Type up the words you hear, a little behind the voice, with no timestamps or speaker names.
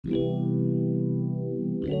It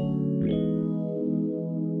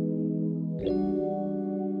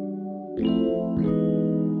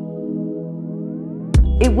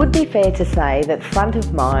would be fair to say that front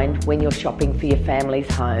of mind when you're shopping for your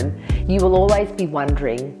family's home, you will always be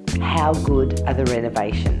wondering, how good are the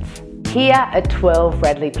renovations? Here at 12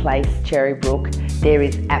 Radley Place, Cherrybrook, there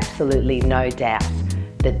is absolutely no doubt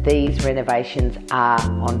that these renovations are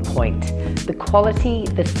on point. The quality,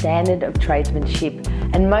 the standard of tradesmanship,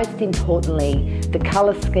 and most importantly, the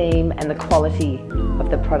colour scheme and the quality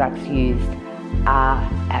of the products used are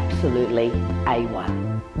absolutely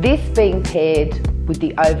A1. This being paired with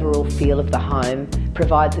the overall feel of the home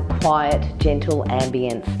provides a quiet, gentle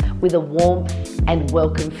ambience with a warmth and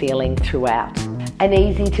welcome feeling throughout. An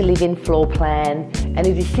easy to live in floor plan, and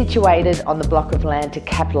it is situated on the block of land to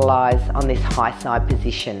capitalise on this high side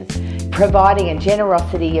position, providing a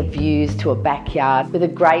generosity of views to a backyard with a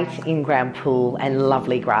great in-ground pool and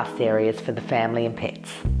lovely grassed areas for the family and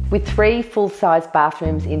pets. With 3 full-size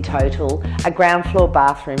bathrooms in total, a ground floor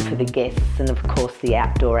bathroom for the guests and of course the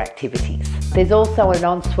outdoor activities. There's also an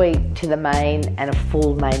ensuite to the main and a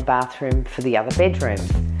full main bathroom for the other bedrooms.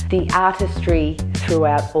 The artistry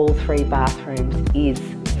throughout all 3 bathrooms is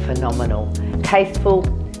phenomenal. Tasteful,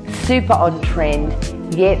 super on trend,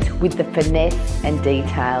 yet with the finesse and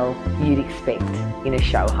detail you'd expect in a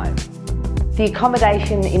show home. The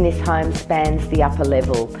accommodation in this home spans the upper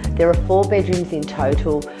level. There are 4 bedrooms in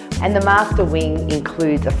total, and the master wing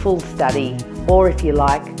includes a full study, or if you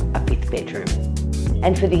like, a 5th bedroom.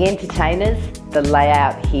 And for the entertainers, the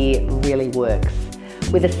layout here really works,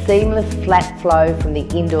 with a seamless flat flow from the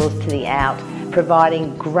indoors to the out,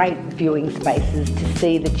 providing great viewing spaces to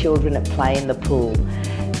see the children at play in the pool.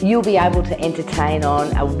 You'll be able to entertain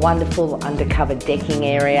on a wonderful undercover decking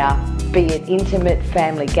area, be it intimate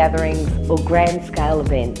family gatherings or grand scale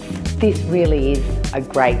events. This really is a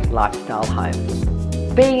great lifestyle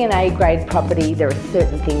home. Being an A-grade property, there are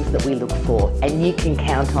certain things that we look for, and you can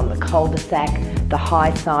count on the cul-de-sac, the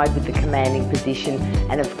high side with the commanding position,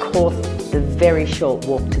 and of course the very short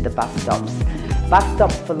walk to the bus stops. Bus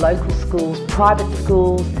stops for local schools, private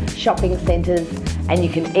schools, shopping centres, and you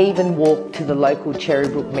can even walk to the local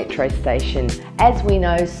Cherrybrook metro station, as we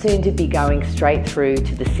know soon to be going straight through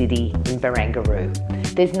to the city in Barangaroo.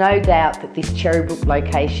 There's no doubt that this Cherrybrook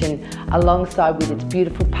location, alongside with its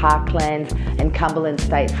beautiful parklands and Cumberland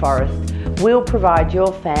State Forest, will provide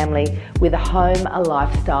your family with a home, a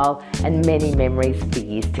lifestyle and many memories for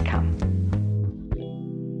years to come.